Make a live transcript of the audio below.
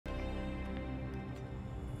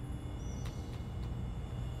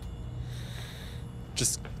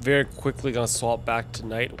Just very quickly gonna swap back to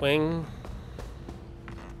Nightwing.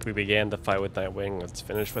 We began the fight with Nightwing. Let's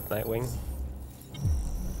finish with Nightwing.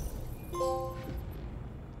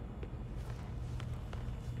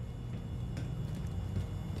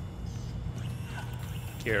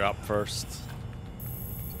 Gear up first.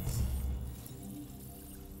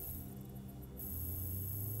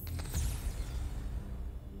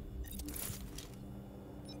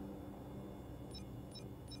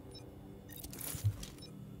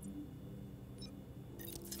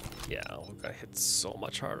 Yeah, we're gonna hit so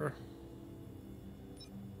much harder.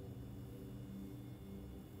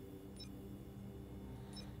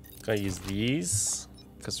 Gonna use these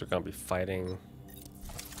because we're gonna be fighting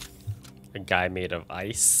a guy made of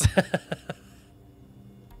ice.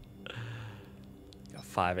 Got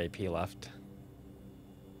 5 AP left.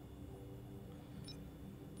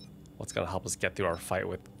 What's gonna help us get through our fight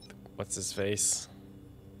with what's his face?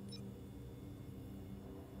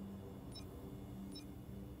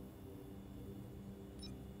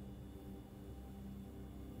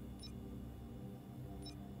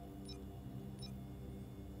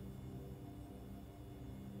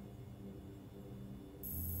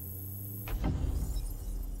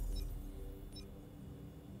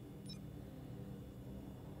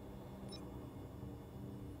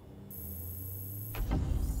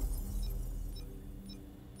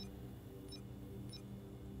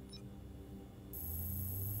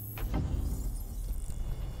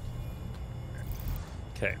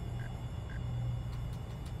 Okay.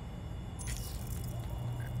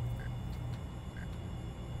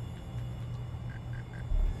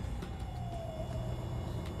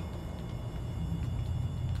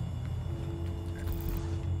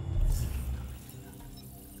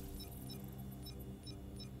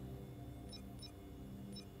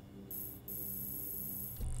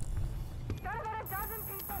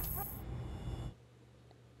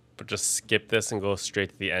 But just skip this and go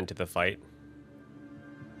straight to the end to the fight.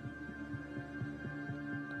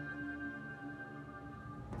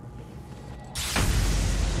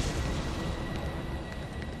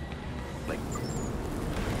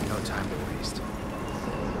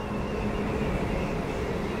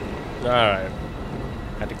 Alright.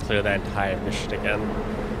 Had to clear that entire mission again.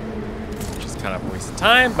 Which is kind of a waste of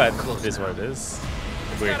time, but it is what it is.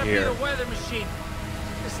 We're here. Be the weather machine.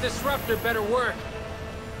 This disruptor better work.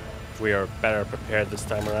 We are better prepared this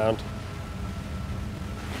time around.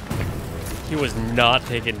 He was not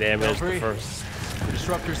taking damage the first. The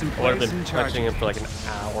disruptor's in I would have place been and punching charging. him for like an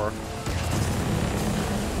hour.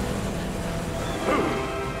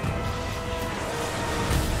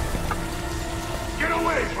 Get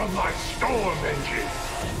away from my storm engine!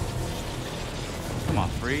 Come on,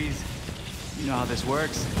 Freeze. You know how this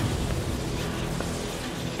works.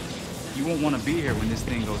 You won't want to be here when this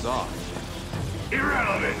thing goes off.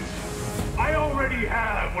 Irrelevant! I already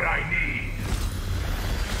have what I need!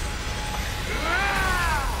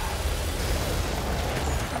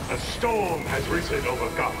 A storm has risen over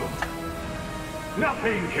Gotham.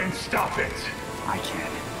 Nothing can stop it! I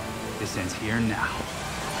can. This ends here now.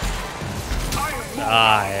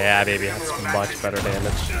 Ah, yeah, baby, that's much better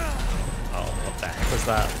damage. Oh, what the heck was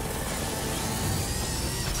that?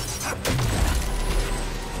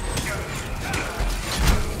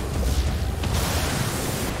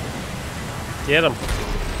 Get him.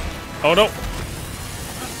 Oh, no.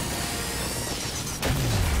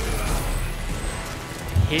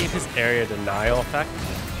 Hate his area denial effect.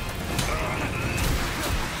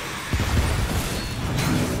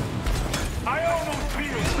 I almost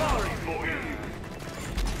feel sorry for you!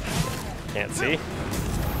 Can't see.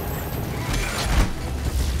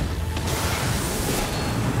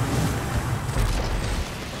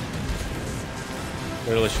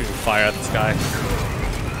 Literally shooting fire at this guy.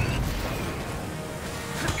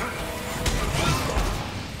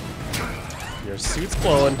 Your suit's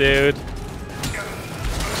blowing, dude.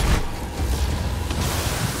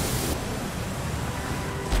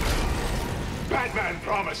 Batman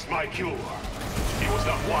promised my cure. He was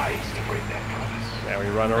not wise to break that promise. Now we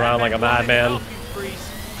run around like a madman. I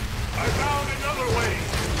found another way.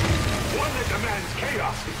 One that demands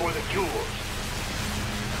chaos before the cure.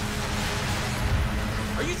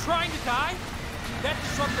 Are you trying to die? That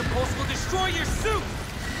disruptor pulse will destroy your suit!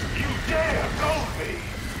 You dare goad me!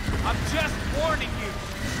 I'm just warning you!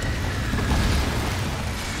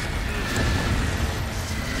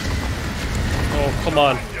 Oh, come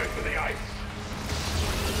on. For the ice.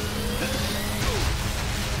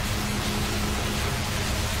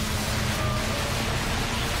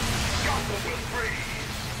 Gotham will freeze.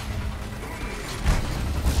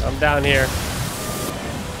 I'm down here.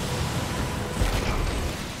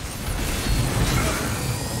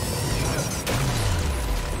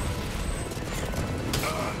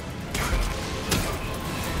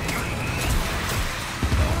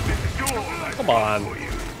 Come on. for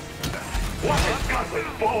you. What has Gotham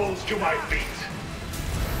falls to my feet?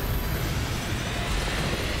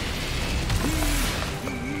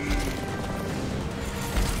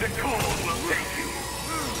 The call will take you.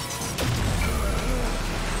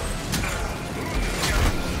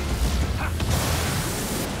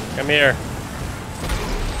 Come here.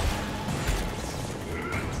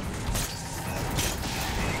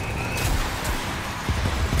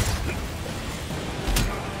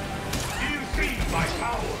 Do you see my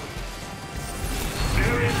power?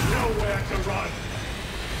 There is nowhere to run.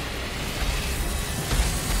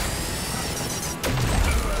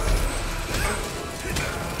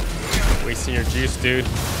 Wasting your juice, dude.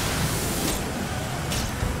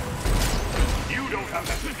 You don't have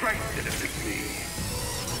the strength to defeat me.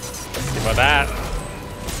 See about that.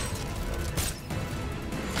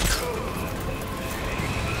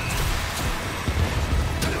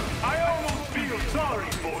 I almost feel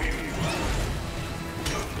sorry for you.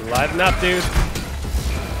 Lighten up, dude.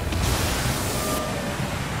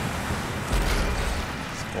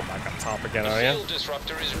 Let's go back up top again, The are you? field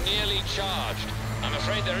disruptor is nearly charged. I'm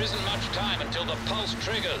afraid there isn't much time until the pulse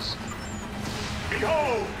triggers.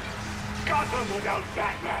 Behold! Gotham without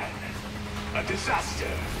Batman. A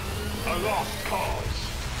disaster. A lost cause.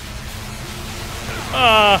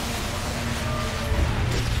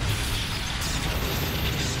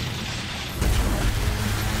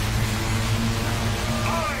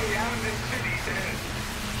 I am the city's end.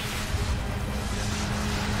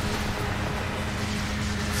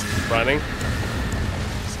 Keep running.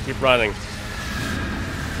 Just keep running.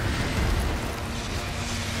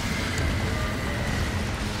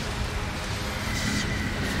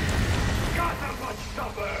 Gotham must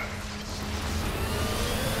suffer.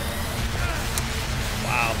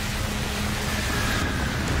 Wow.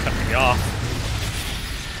 Cut me off.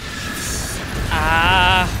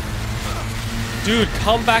 Ah. Dude,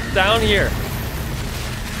 come back down here.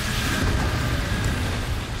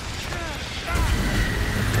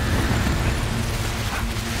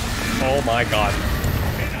 Oh my god.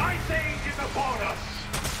 An ice age is upon us.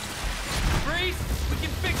 Freeze! We can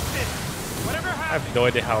fix this! Whatever I happens, have no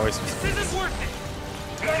idea how I was supposed this isn't worth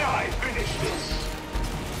it! May I finish this?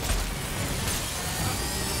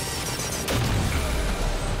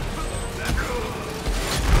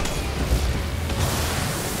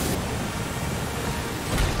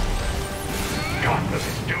 Gotham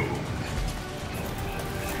is doomed.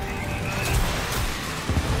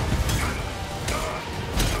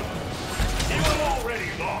 You are already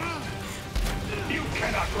lost. You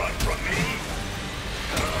cannot run from me.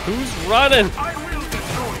 Who's running? I will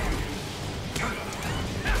destroy you.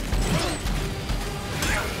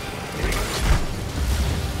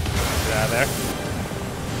 Get out of there.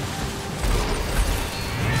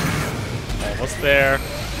 Almost there.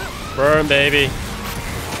 Burn, baby.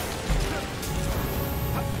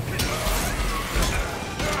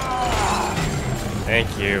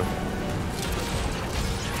 Thank you.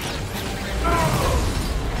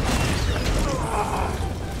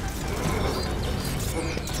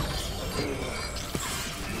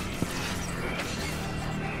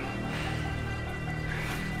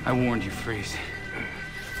 I warned you, Freeze.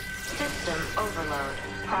 System overload.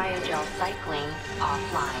 Cryogel cycling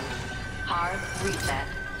offline. Hard reset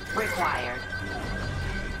required.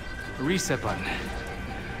 A reset button.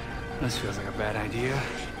 This feels like a bad idea.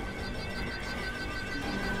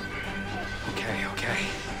 Okay, okay.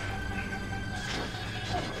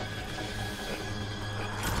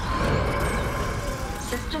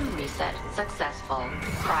 System reset successful.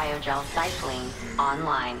 Cryogel cycling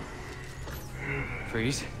online.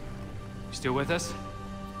 Freeze? You still with us?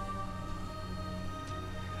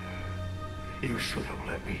 You should have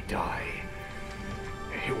let me die.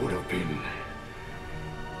 It would have been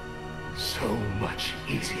so much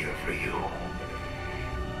easier for you.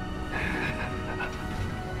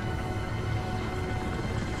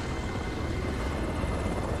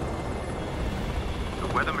 The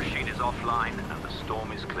weather machine is offline and the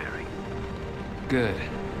storm is clearing. Good.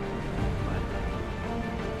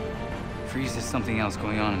 Freeze, there's something else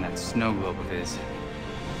going on in that snow globe of his.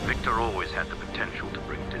 Victor always had the potential to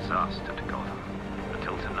bring disaster to Gotham.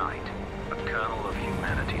 Until tonight, a kernel of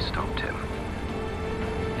humanity stopped him.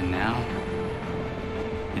 And now,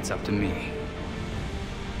 it's up to me.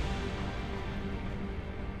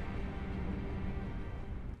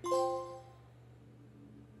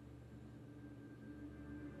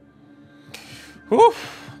 Whew.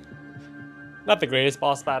 Not the greatest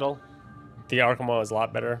boss battle. The Arkham one was a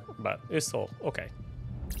lot better, but it's still okay.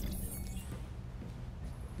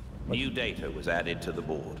 New data was added to the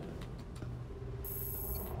board.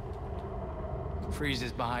 Freeze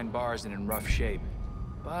is behind bars and in rough shape.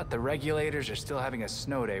 But the regulators are still having a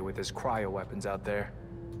snow day with his cryo weapons out there.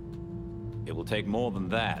 It will take more than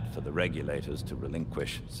that for the regulators to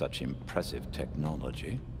relinquish such impressive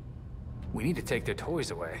technology. We need to take their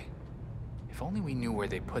toys away. If only we knew where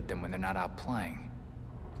they put them when they're not out playing.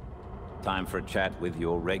 Time for a chat with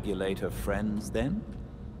your regulator friends, then?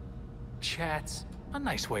 Chat's a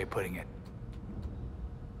nice way of putting it.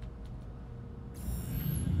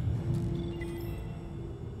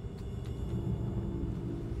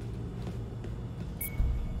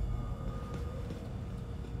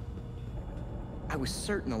 I was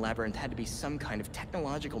certain the labyrinth had to be some kind of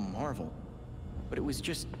technological marvel, but it was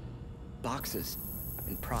just boxes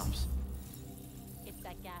and props. It's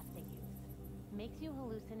that gas they use. Makes you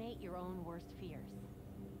hallucinate your own worst fears.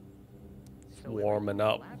 So Warming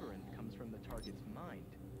up. The labyrinth comes from the target's mind.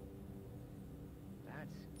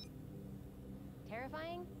 That's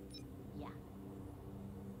Terrifying? Yeah.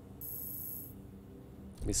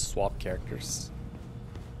 Let me swap characters.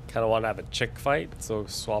 Kind of want to have a chick fight, so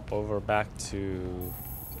swap over back to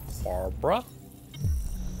Barbara.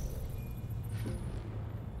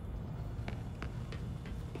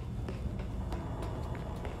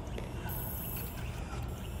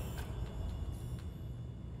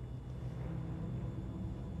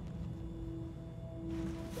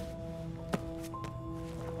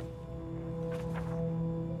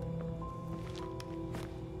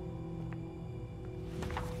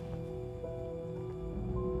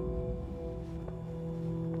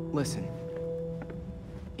 Listen,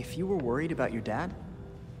 if you were worried about your dad,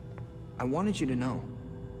 I wanted you to know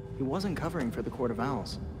he wasn't covering for the Court of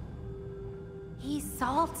Owls. He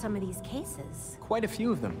solved some of these cases. Quite a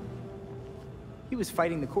few of them. He was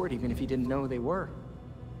fighting the court even if he didn't know they were.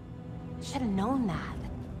 Should have known that.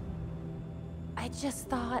 I just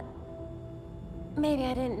thought... maybe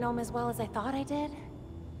I didn't know him as well as I thought I did.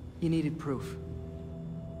 You needed proof.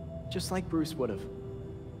 Just like Bruce would have.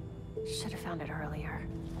 Should have found it earlier.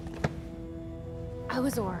 I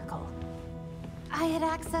was Oracle. I had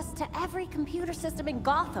access to every computer system in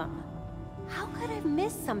Gotham. How could I have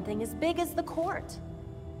missed something as big as the court?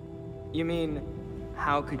 You mean,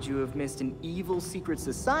 how could you have missed an evil secret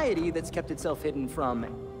society that's kept itself hidden from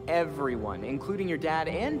everyone, including your dad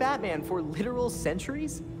and Batman, for literal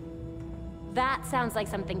centuries? That sounds like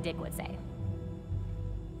something Dick would say.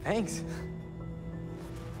 Thanks.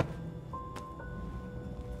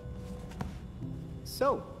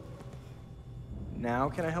 So, now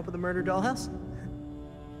can I help with the murder dollhouse?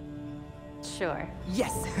 Sure.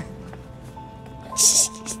 Yes!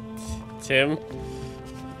 Tim,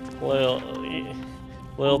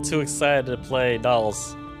 little too excited to play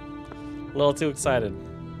dolls. A little too excited.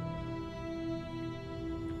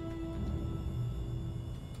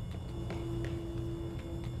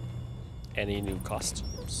 Any new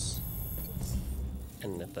costumes?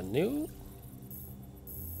 Anything new?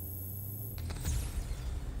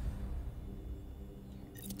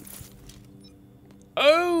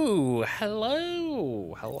 Oh,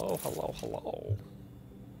 hello. Hello, hello, hello.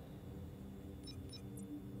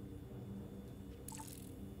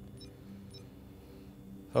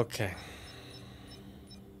 Okay.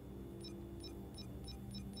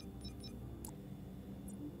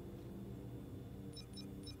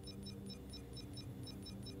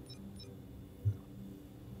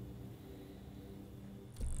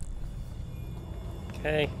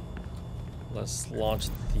 Okay. Let's launch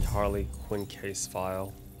the Harley Quinn case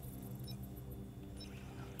file.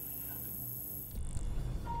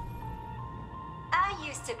 I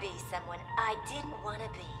used to be someone I didn't want to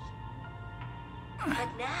be. But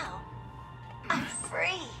now, I'm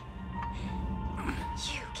free.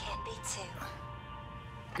 You can be too.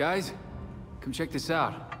 Guys, come check this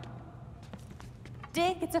out.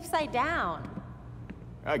 Dick, it's upside down.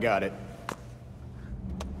 I got it.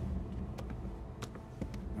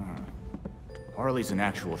 Harley's an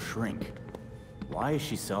actual shrink. Why is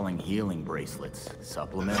she selling healing bracelets?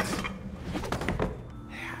 Supplements?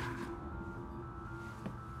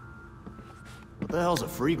 What the hell's a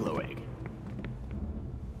free glow egg?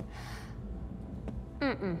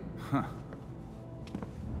 Mm-mm. Huh.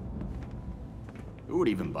 Who would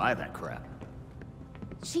even buy that crap?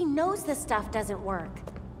 She knows this stuff doesn't work.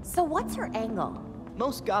 So what's her angle?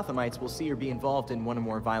 Most Gothamites will see her be involved in one or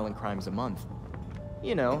more violent crimes a month.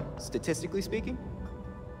 You know, statistically speaking.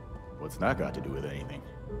 What's that got to do with anything?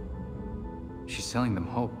 She's selling them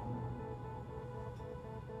hope.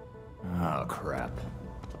 Oh, crap.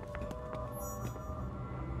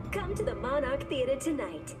 Come to the Monarch Theater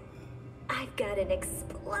tonight. I've got an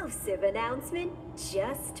explosive announcement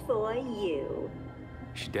just for you.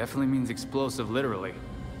 She definitely means explosive, literally.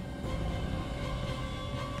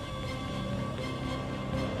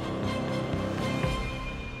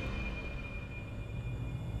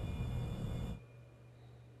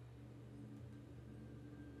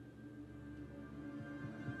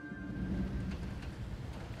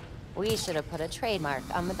 We should have put a trademark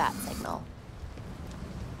on the bat signal.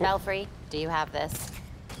 Belfry, do you have this?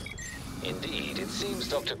 Indeed, it seems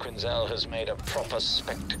Dr. Quinzel has made a proper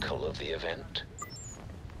spectacle of the event.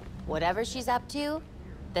 Whatever she's up to,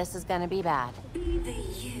 this is gonna be bad. Be the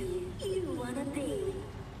you wanna be.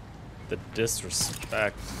 The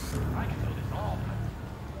disrespect.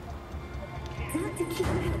 Dr. Q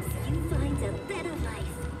helps you find a better life.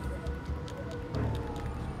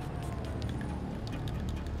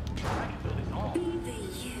 Be the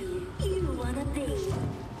you wanna be.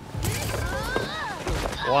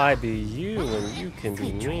 Why be you when you can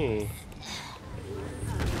be me?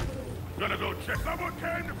 Gonna go check. Someone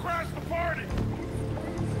came to crash the party.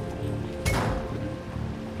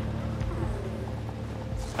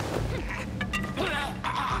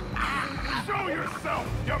 Show yourself,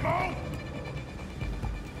 Yamo!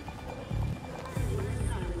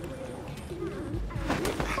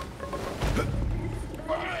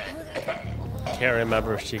 Can't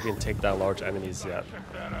remember if she can take down large enemies yet.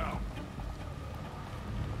 Check that out.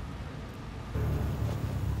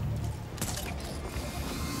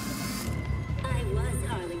 I was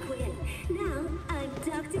Harley Quinn. Now I'm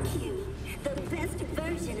Dr. Q, the best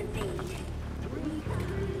version of me.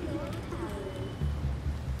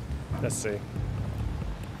 Let's see.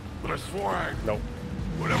 But I swore I... Nope.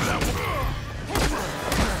 Whatever that was.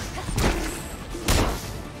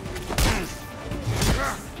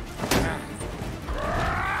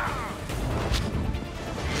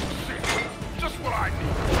 Just what I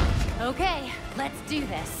need. Okay, let's do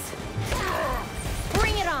this.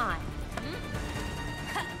 Bring it on!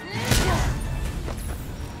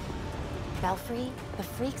 Belfry, the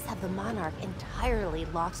freaks have the Monarch entirely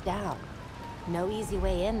locked down. No easy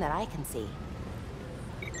way in that I can see.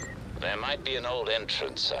 There might be an old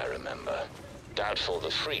entrance, I remember. Doubtful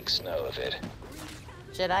the freaks know of it.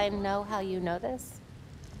 Should I know how you know this?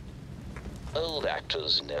 Old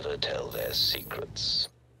actors never tell their secrets.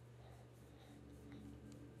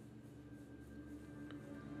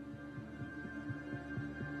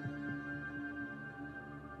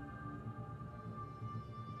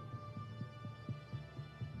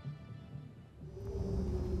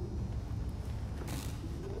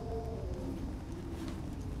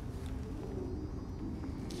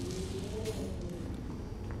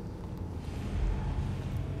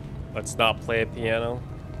 Let's not play a piano.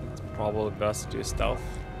 It's probably best to do stealth.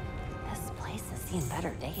 This place has seen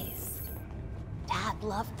better days. Dad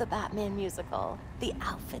loved the Batman musical. The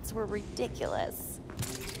outfits were ridiculous.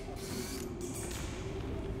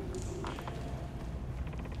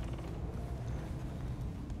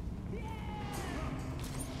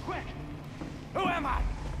 Quick! Who am I?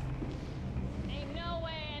 Ain't no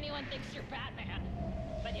way anyone thinks you're Batman.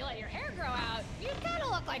 But you let your hair grow out, you kinda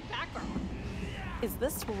look like Batgirl. Is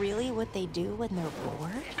this really what they do when they're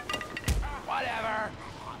bored? Whatever.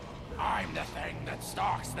 I'm the thing that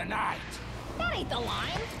stalks the night. That ain't the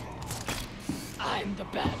line. I'm the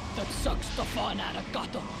bat that sucks the fun out of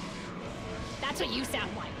Gotham. That's what you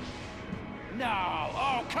sound like. No.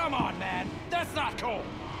 Oh, come on, man. That's not cool.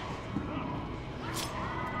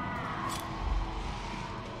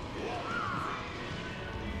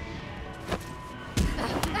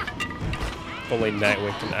 Only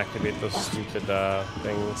Nightwing can activate those stupid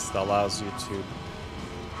things that allows you to...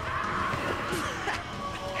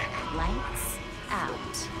 Lights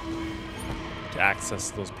out. to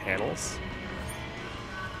access those panels.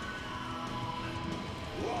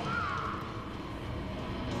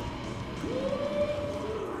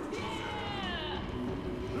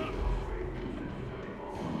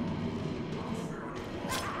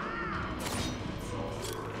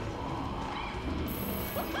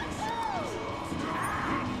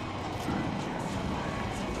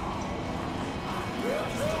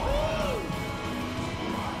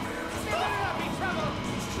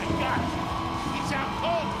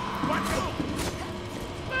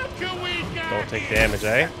 Don't take damage,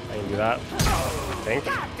 eh? I can do that. I think.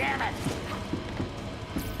 God damn it!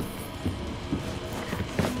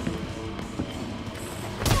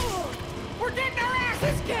 We're getting our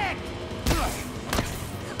asses kicked!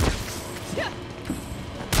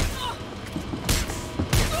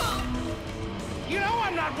 You know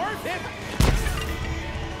I'm not worth it!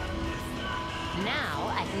 Now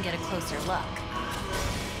I can get a closer look.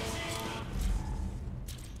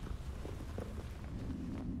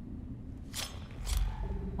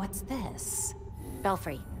 What's this?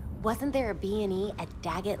 Belfry, wasn't there a B&E at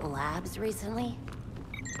Daggett Labs recently?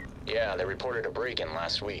 Yeah, they reported a break-in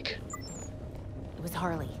last week. It was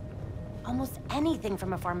Harley. Almost anything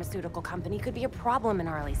from a pharmaceutical company could be a problem in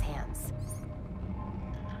Harley's hands.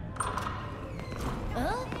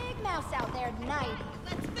 Big mouse out there tonight.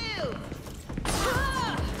 Let's move! move.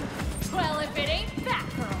 Well, if it ain't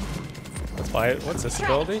Batgirl. What's this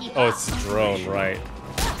ability? Oh, it's drone, right?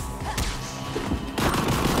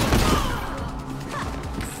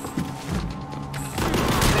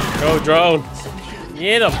 Go drone!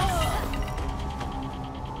 Get him!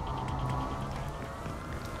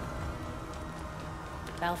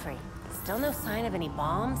 Belfry, still no sign of any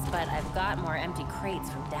bombs, but I've got more empty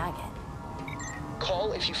crates from Daggett.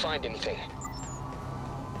 Call if you find anything.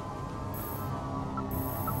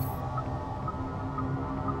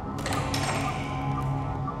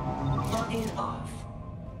 Login off.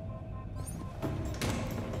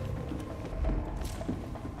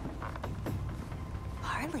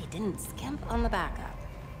 Harley didn't skimp on the backup.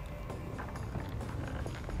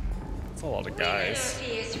 That's a lot of guys. Let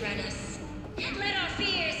our fears run us. Let our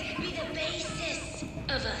fears be the basis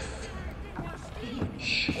of us.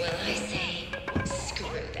 Well, I say,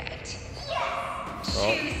 screw that. Yes!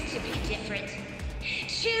 Oh. Choose to be different.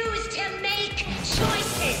 Choose to make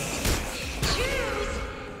choices. Choose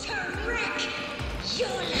to wreck your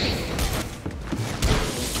life.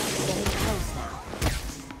 Getting close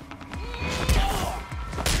now.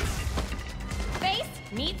 Face,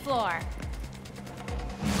 meet floor.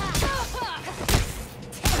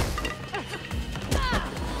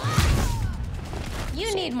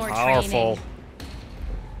 You need more Powerful. training.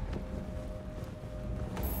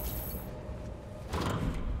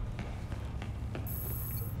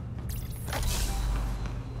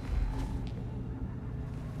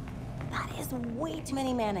 That is way too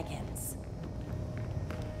many mannequins.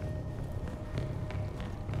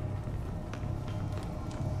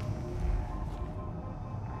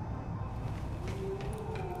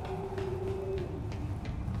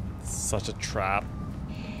 Such a trap.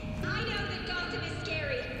 I know that Gotham is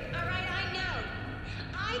scary. All right, I know.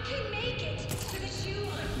 I can make it so that you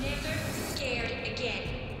are never scared again.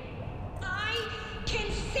 I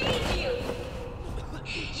can save you.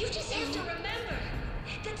 You just have to remember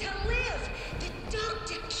that to live the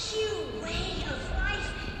Dr. Q way of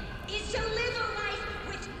life is to live a life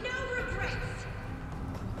with no regrets.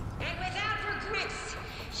 And without regrets,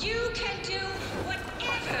 you can do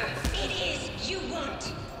whatever it is you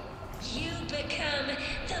want. You become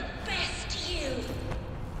the best you.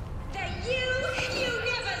 The you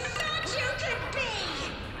never thought you could be.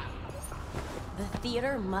 The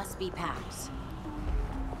theater must be packed.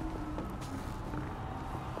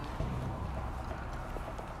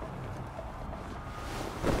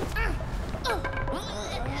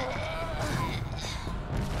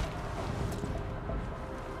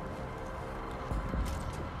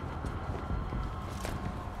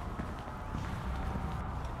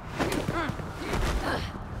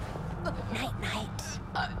 Night, night.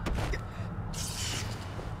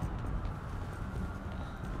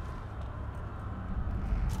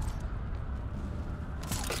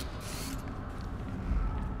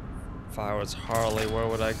 If I was Harley, where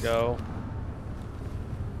would I go?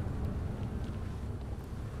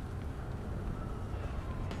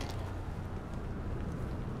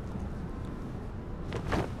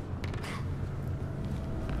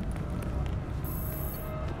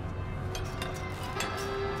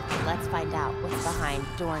 Let's find out what's behind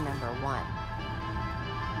door number 1.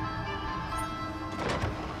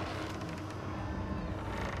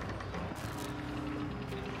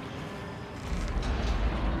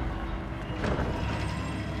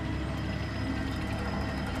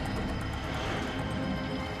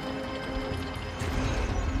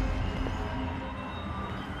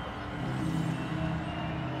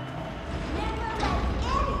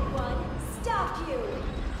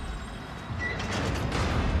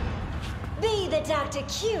 The Dr.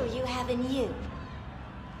 Q you have in you.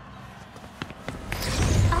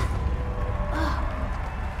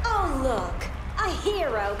 Oh, look. A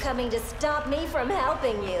hero coming to stop me from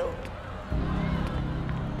helping you.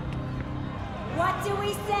 What do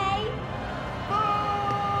we say?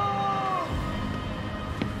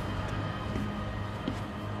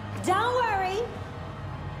 Don't worry.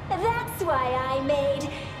 That's why I made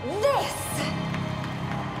this.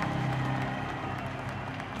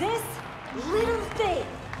 This little thing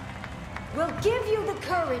will give you the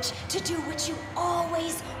courage to do what you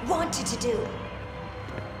always wanted to do.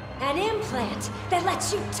 An implant that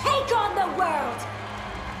lets you take on the world.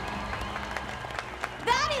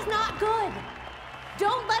 That is not good.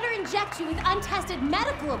 Don't let her inject you with untested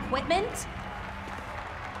medical equipment.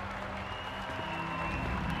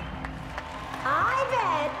 I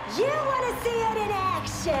bet you want to see it in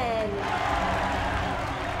action.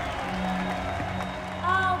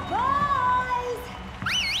 Oh, boys!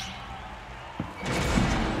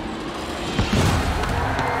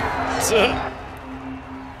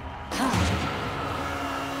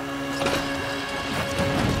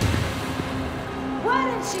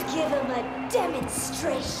 should give him a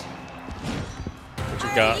demonstration. What you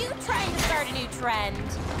Are got? you trying to start a new trend?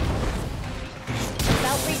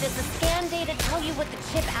 Belfry, does the scan data tell you what the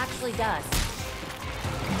chip actually does?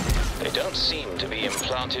 They don't seem to be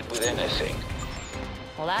implanted with anything.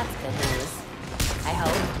 Well, that's good news. I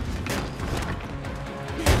hope.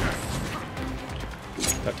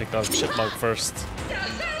 Gotta take down the chipmunk first. So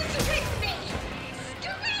who's with me?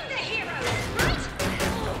 Screw the heroes, right?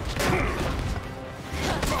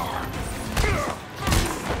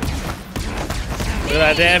 Look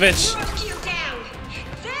at that damage. Broke you down.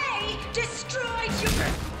 They destroyed you.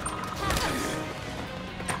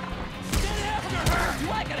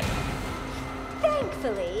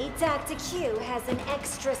 Thankfully, Dr. Q has an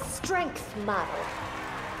extra strength model.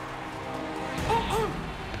 Ahem.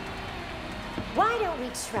 Why don't we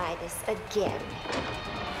try this again?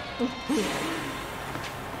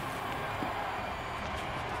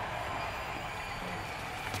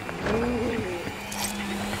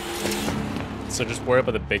 So just worry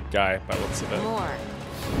about the big guy by the looks of it. More.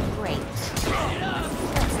 Great.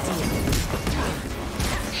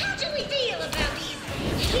 How do we feel about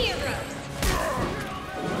these heroes?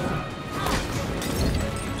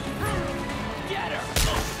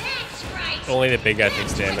 That's right. Only the big guy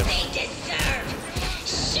takes damage. They deserve.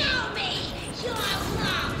 Show me your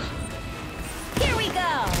love. Here we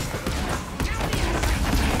go.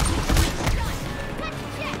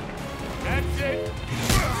 That's it.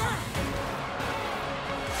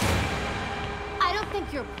 I don't think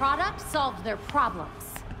your product solved their problems.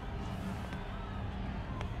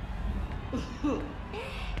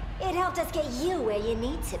 It helped us get you where you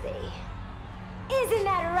need to be. Isn't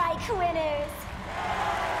that right, Quinners?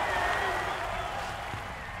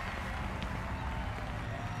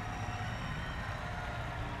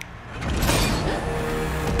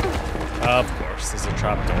 Of course, there's a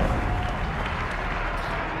trapdoor.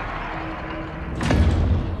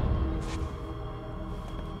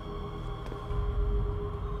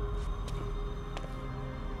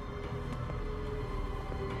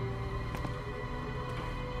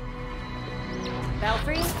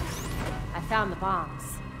 Belfry, I found the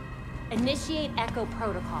bombs. Initiate Echo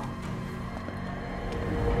Protocol.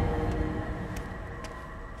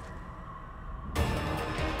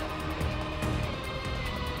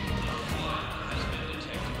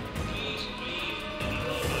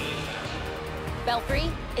 Belfry,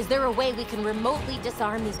 is there a way we can remotely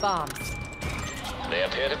disarm these bombs? They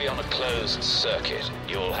appear to be on a closed circuit.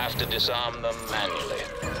 You'll have to disarm them manually.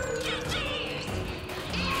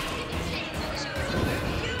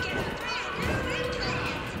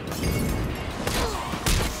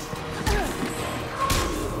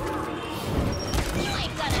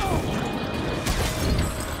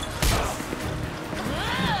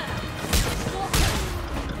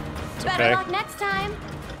 Better luck next time.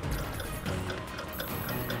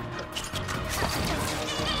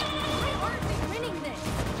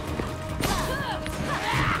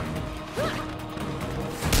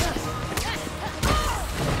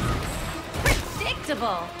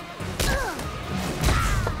 Predictable.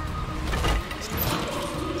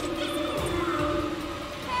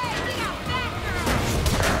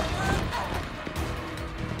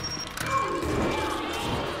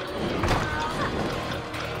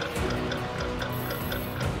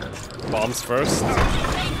 Bombs first.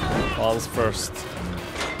 Bombs first.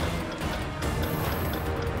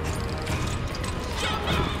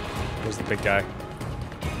 Where's the big guy?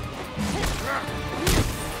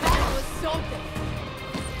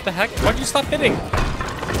 What the heck? Why'd you stop hitting?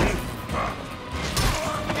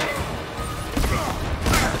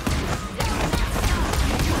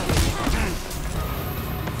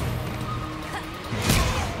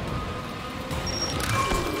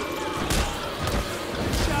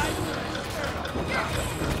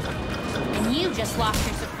 And you just lost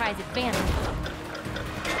your surprise advantage.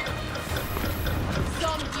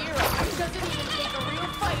 Some hero doesn't even take a real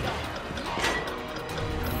fight on.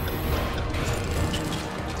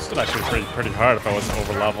 This would actually be pretty hard if I wasn't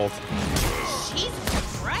over leveled.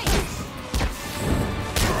 Jesus Christ!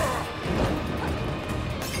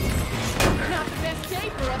 Not the best day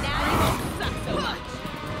for a now sucks so much.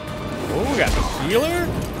 Oh, we got the healer?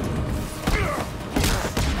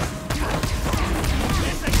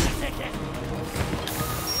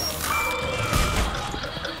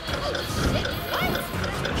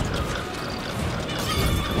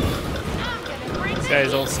 These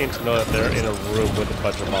guys don't seem to know that they're in a room with a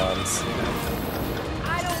bunch of bombs.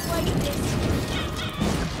 I don't like this.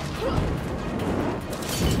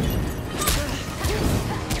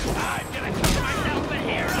 I'm gonna call myself a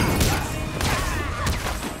hero.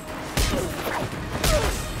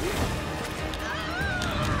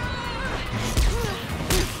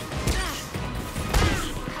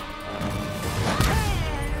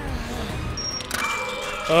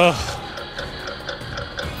 Ugh.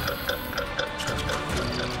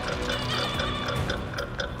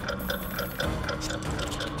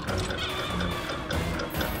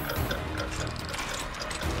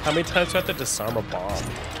 How many times do I have to disarm a bomb?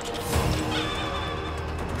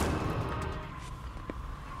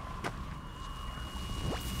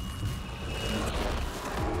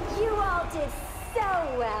 You all did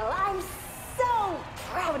so well. I'm so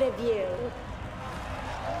proud of you.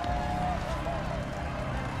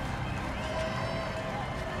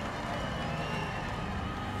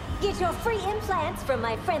 Get your free implants from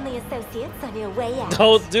my friendly associates on your way out.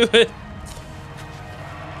 Don't do it.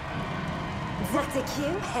 Dr. Q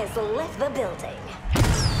has left the building.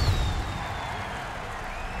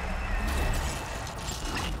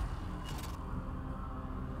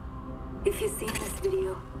 If you've seen this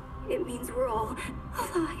video, it means we're all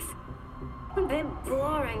alive. A bit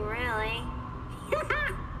boring, really.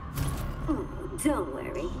 Oh, don't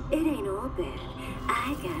worry. It ain't all bad.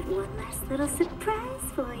 I got one last little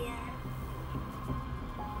surprise for you.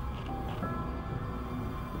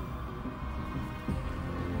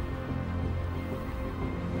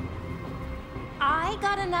 I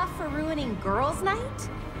got enough for ruining girls' night?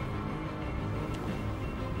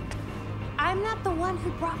 I'm not the one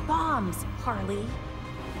who brought bombs, Harley.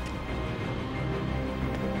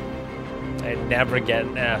 I never get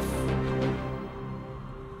an F.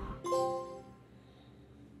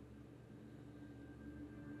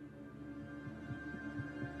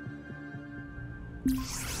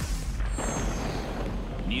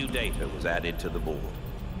 New data was added to the board.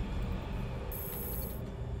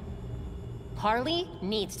 Harley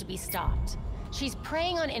needs to be stopped. She's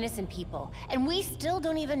preying on innocent people, and we still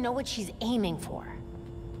don't even know what she's aiming for.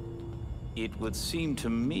 It would seem to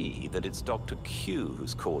me that it's Dr. Q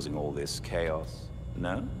who's causing all this chaos,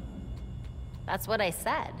 no? That's what I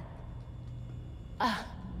said.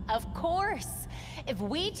 Of course. If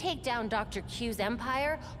we take down Dr. Q's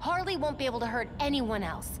empire, Harley won't be able to hurt anyone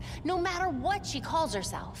else, no matter what she calls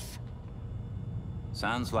herself.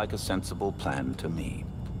 Sounds like a sensible plan to me.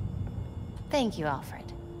 Thank you,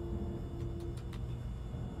 Alfred.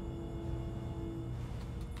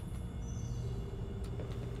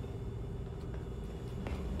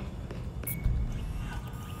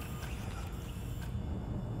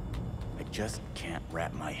 I just can't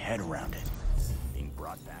wrap my head around it. Being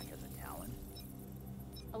brought back as a talon?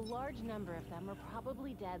 A large number of them were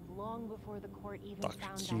probably dead long before the court even Dr.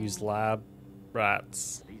 found Q's them. lab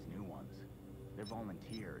rats. These new ones, they're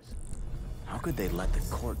volunteers. How could they let the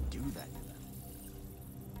court do that to them?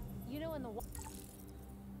 You know, in the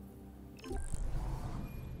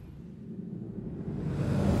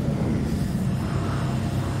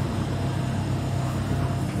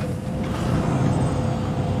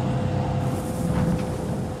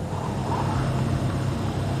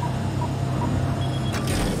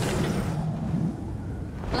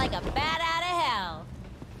like a bat out of hell.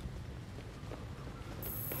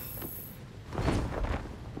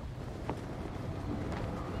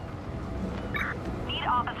 Need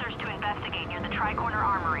officers to investigate near the Tri-Corner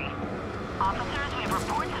Armory. Officers, we have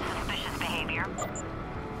reports of suspicious behavior.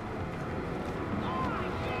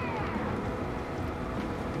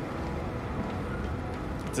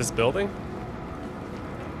 It's this building?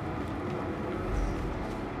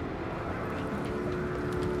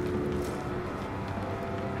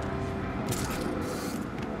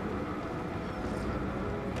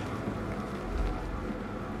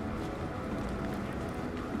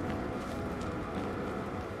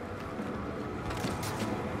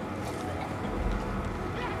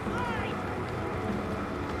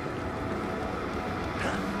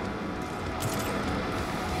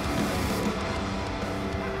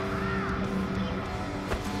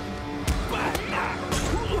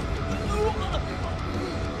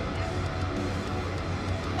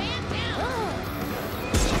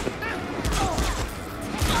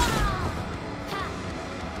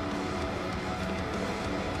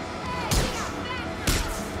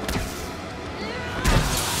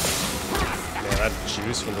 That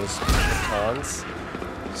juice from those pecans,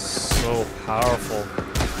 so powerful.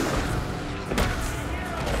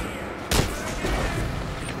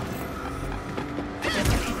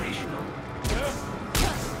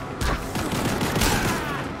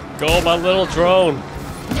 Go, my little drone.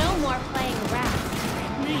 No more playing rap.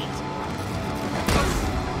 Neat.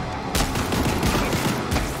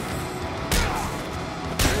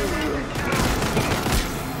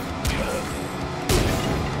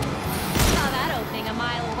 Saw that opening a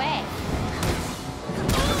mile away.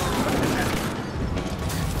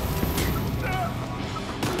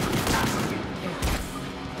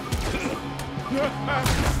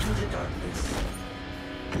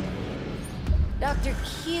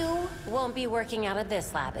 won't be working out of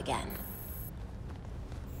this lab again.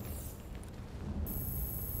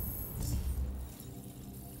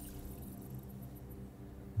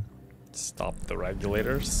 Stop the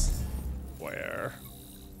regulators. Where?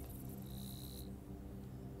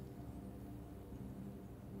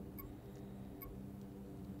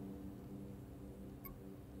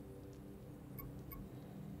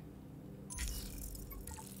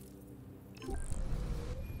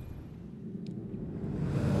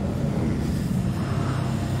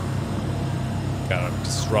 Gotta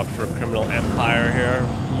disrupt her criminal empire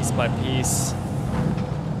here, piece by piece.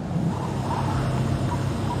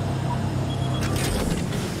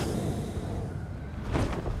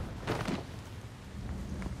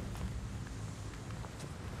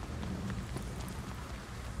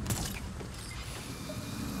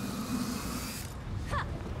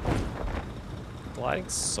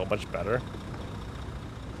 Gliding's so much better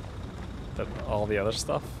than all the other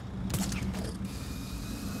stuff.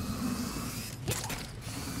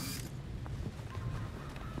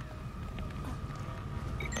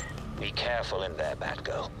 Be careful in there,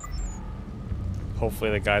 Batgirl. Hopefully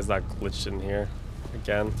the guy's not glitched in here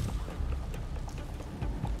again.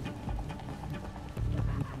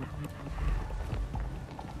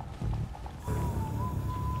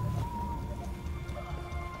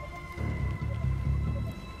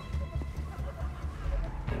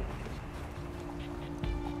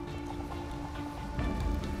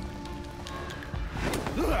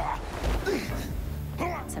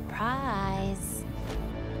 Surprise.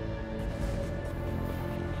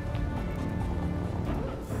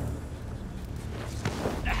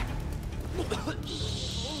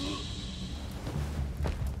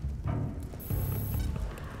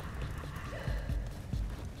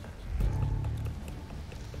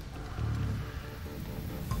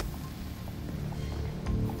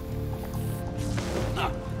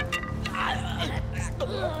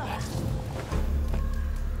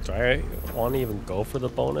 Do I want to even go for the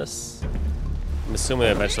bonus? I'm assuming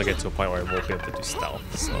I eventually get to a point where I won't be able to do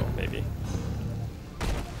stealth, so maybe.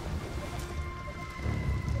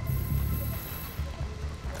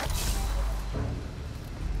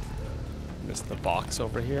 Missed the box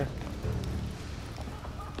over here.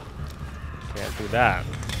 Can't do that.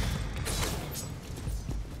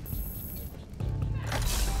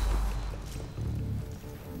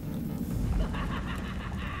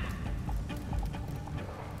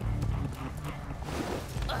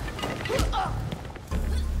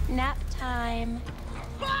 Nap time.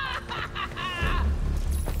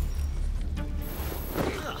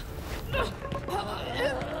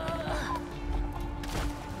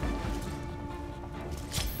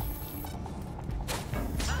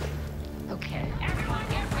 Okay.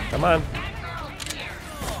 Come on.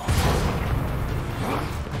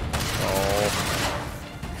 Oh.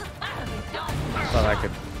 Thought I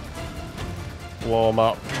could blow him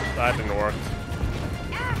up. That didn't work.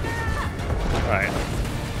 Alright.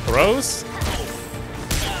 Throws?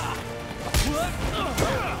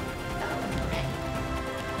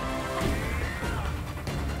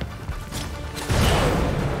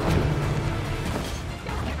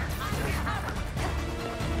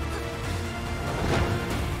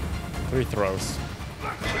 Three throws.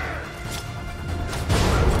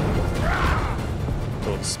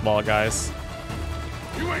 Those small guys.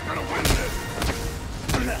 You ain't gonna win this!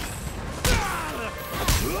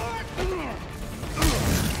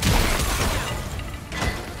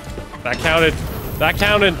 That counted. That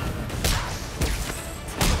counted.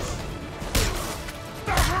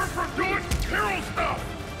 Stop her from doing hero stuff!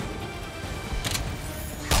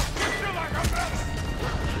 I feel like I'm better.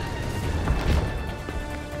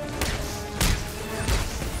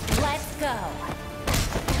 Let's go.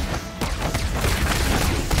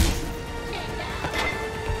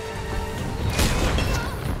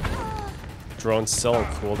 Drone's still on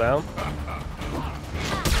cooldown.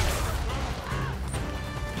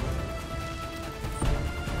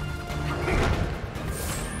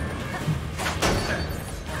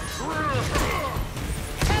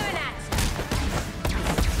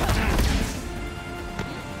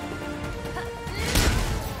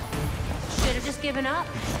 Should have just given up.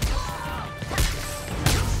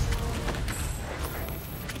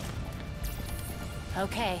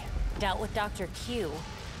 Okay, dealt with Dr. Q.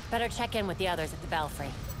 Better check in with the others at the Belfry.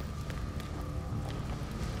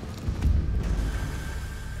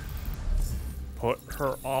 Put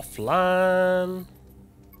her offline.